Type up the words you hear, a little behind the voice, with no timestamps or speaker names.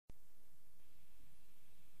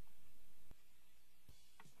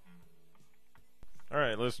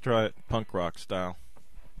let's try it punk rock style.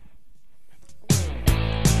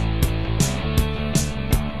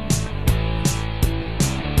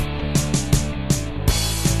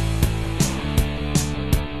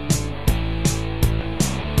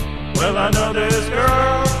 Well, I know this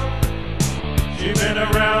girl, she been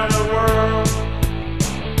around the world.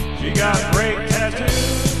 She got great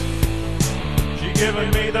tattoos, she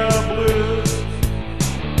giving me the blues.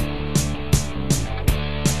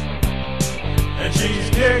 And she's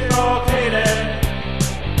Kickball Katy,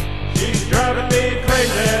 she's driving me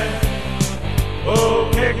crazy. Oh,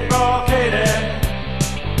 Kickball Katy,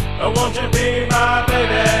 won't you be my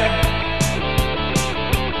baby?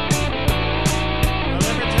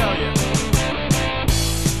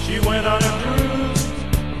 She went on a cruise,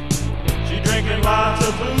 she drinking lots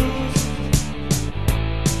of booze.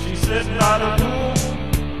 She's sitting by the pool,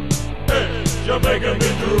 hey, she's making me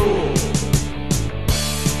drool.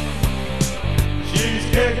 She's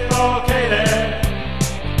Kickball Katy,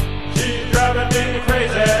 she's driving me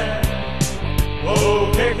crazy.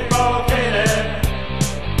 Oh, Kickball Katy,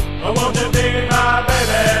 won't you be my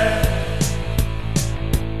baby?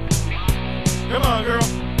 Come on, girl.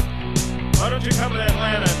 Why don't you come to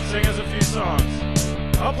Atlanta and sing us a few songs?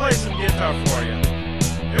 I'll play some guitar for you.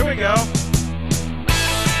 Here we go.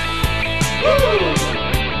 Woo!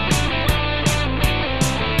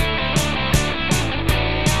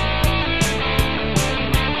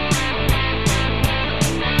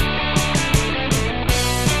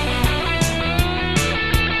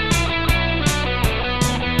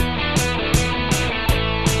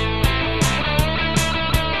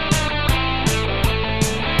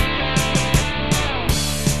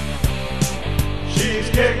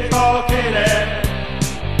 Kickball Katy,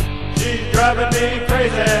 she's driving me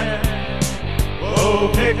crazy.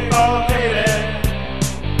 Oh, Kickball Katy,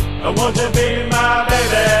 won't you be my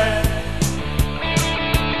baby?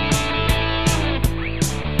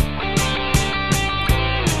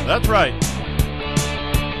 That's right.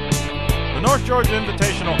 The North Georgia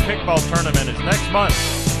Invitational Kickball Tournament is next month,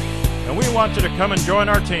 and we want you to come and join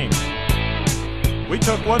our team. We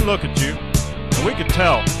took one look at you, and we could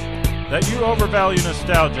tell that you overvalue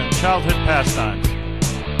nostalgia and childhood pastimes.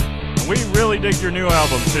 And we really dig your new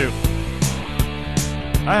album, too.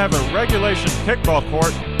 I have a regulation kickball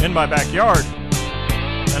court in my backyard,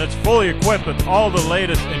 and it's fully equipped with all the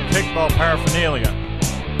latest in kickball paraphernalia.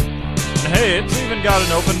 And hey, it's even got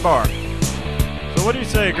an open bar. So what do you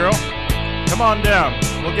say, girl? Come on down.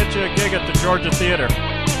 We'll get you a gig at the Georgia Theater.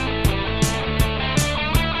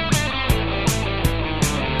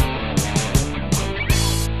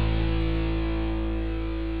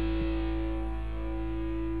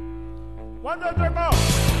 One, two, three, four.